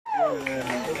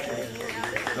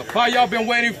Fight y'all been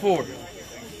waiting for.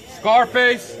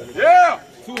 Scarface. Yeah.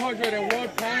 201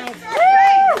 pounds.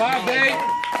 5'8",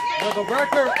 with a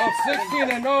record of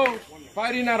 16-0,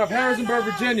 fighting out of Harrisonburg,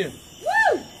 Virginia.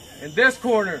 In this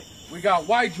corner, we got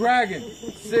White Dragon,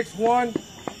 6'1",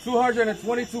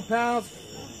 222 pounds,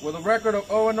 with a record of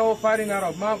 0-0, fighting out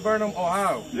of Mount Vernon,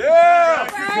 Ohio. Yeah.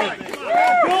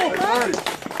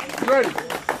 Ready.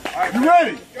 You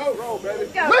ready? Go, roll, baby.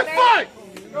 Let's fight.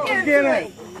 Give it to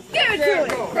him. Give it to him.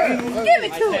 Give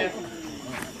it to him.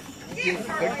 Take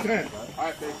 10. All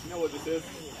right, Face. You know what this is.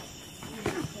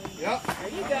 Yep. There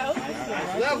you go.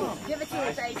 Level. Give it to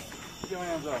him, Face. Put your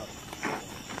hands up.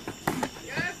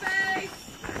 Go, Face.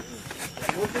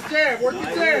 Work the jab. Work the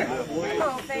jab. Come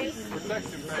on, Face.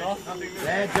 Protection, Face. Nothing new.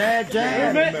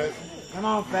 Jab. Come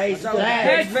on, Face. Jab.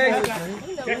 You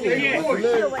know what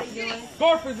he's doing.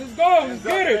 Scarface, let's go. Let's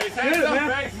get it. Hands up,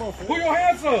 Face. Put your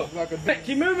hands up.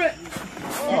 Keep moving.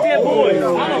 You get boy.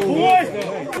 I'm a boy.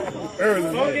 There you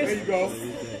go.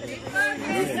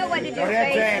 You know what to do, That's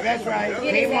Face. jab. That's right. Get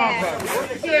Keep his on.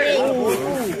 ass. Get it.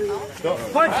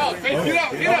 Punch. Face, get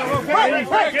up. Get up.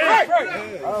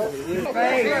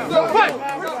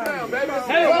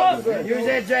 Hey, look. Use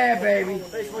that jab, baby. Use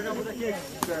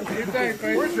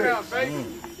First round, Face.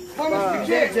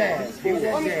 that jab. Use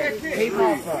that jab. Keep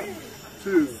on.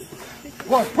 2,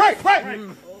 1. Break.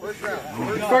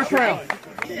 First round.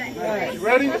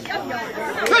 Ready? Let's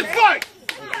fight.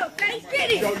 Go, Face. Get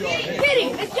him. Get him.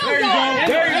 It's your dog.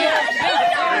 There you go.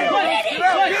 Get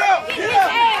his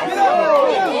ass. Come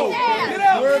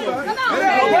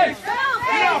on, Face.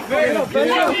 Good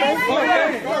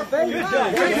job.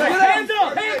 Hands up.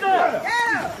 Hands up.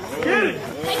 Get it.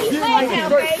 Take his leg down,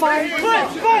 Face.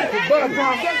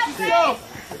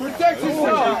 Protect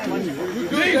yourself. Good job.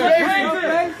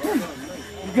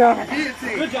 Good job.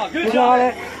 Good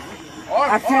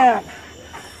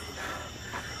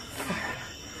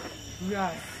job.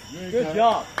 Good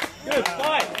job. Good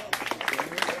fight.